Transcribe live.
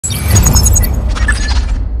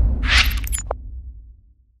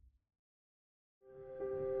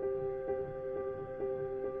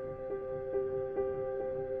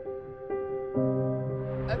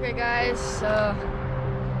guys, so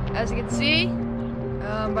as you can see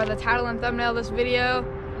by the title and thumbnail of this video,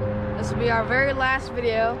 this will be our very last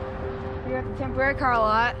video here at the Temporary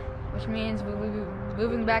Carlot, which means we'll be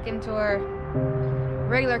moving back into our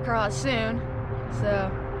regular Carlot soon.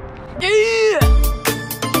 So yeah!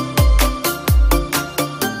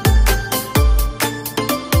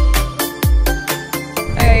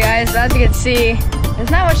 Okay guys, as you can see,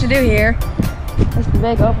 there's not much to do here. It's a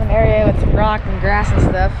big open area with rock and grass and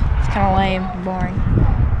stuff. It's kind of lame and boring.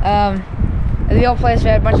 At the old place we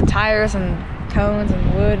had a bunch of tires and cones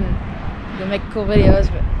and wood and to make cool videos,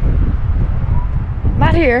 but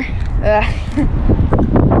not here.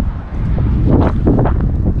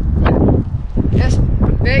 Just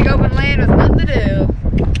big open land with nothing to do.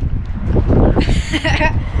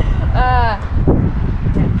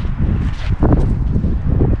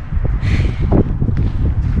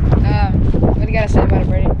 What do you gotta say about it,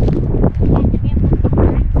 Brady?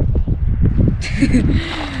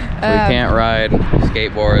 We can't ride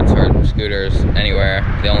skateboards or scooters anywhere.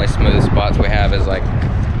 The only smooth spots we have is like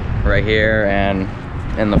right here and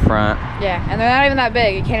in the front. Yeah, and they're not even that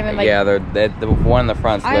big. You can't even like. Yeah, the one in the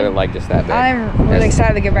front's literally like just that big. I'm really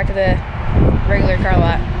excited to get back to the regular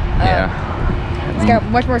Carlot. Yeah. It's got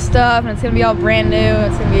much more stuff, and it's gonna be all brand new.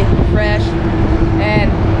 It's gonna be fresh,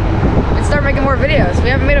 and we start making more videos. We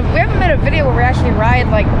haven't made a video where we actually ride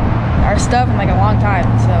like our stuff in like a long time.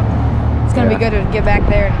 So it's gonna be good to get back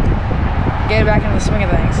there and get back into the swing of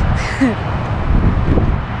things.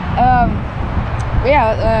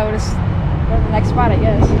 We'll just go to the next spot, I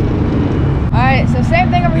guess. Alright, so same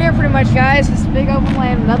thing over here pretty much, guys. Just a big open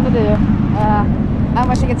land, nothing to do. Not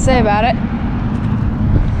much I can say about it.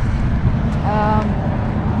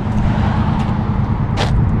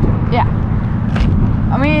 Yeah.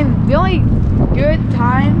 I mean, the only good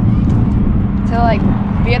time to like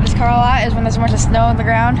be at this car lot is when there's a bunch of snow on the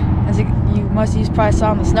ground, as you probably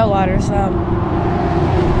saw on the snow loaders. So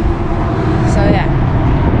yeah.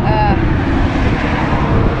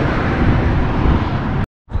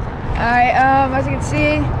 Alright, as you can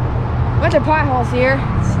see, a bunch of potholes here.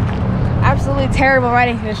 It's absolutely terrible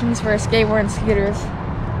riding conditions for skateboard and scooters.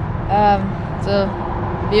 So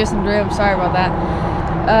view some drill, I'm sorry about that.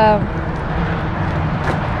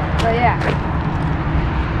 But yeah,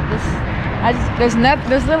 there's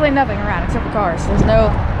literally nothing around except for cars. There's no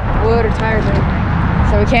wood or tires or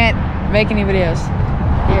anything, so we can't make any videos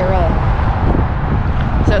here really.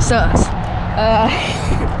 So it sucks.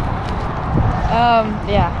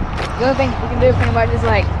 Yeah. The only thing we can do pretty much is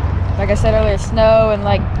like I said earlier, snow and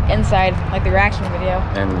like inside, like the reaction video.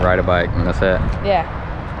 And ride a bike, and that's it. Yeah.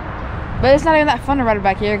 But it's not even that fun to ride a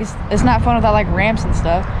bike here because it's not fun without like ramps and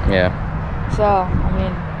stuff. Yeah. So, I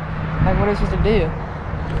mean, like what are we supposed to do?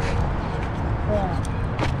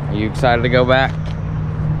 Yeah. Are you excited to go back?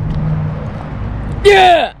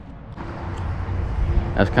 Yeah!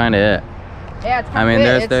 That's kind of it. Yeah, it's I mean,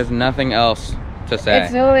 there's nothing else to say.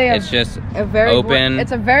 It's literally just a very open.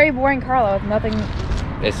 It's a very boring car lot with nothing.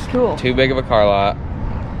 It's cool. Too big of a car lot.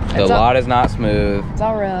 The lot is not smooth. It's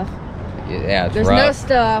all rough. Yeah, it's There's rough. no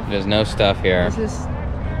stuff. There's no stuff here. It's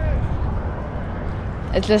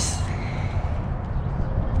just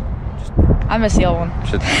I miss the old one.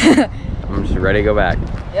 I'm just ready to go back.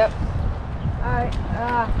 Yep. Alright,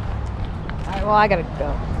 well, I gotta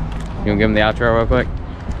go. You wanna give them the outro real quick?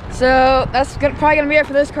 So that's probably gonna be it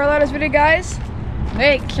for this Carlota's video, guys.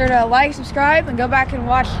 Make sure to like, subscribe, and go back and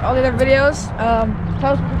watch all the other videos.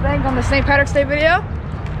 Post what you think on the St. Patrick's Day video.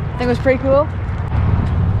 I think it was pretty cool.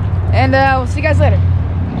 And we'll see you guys later.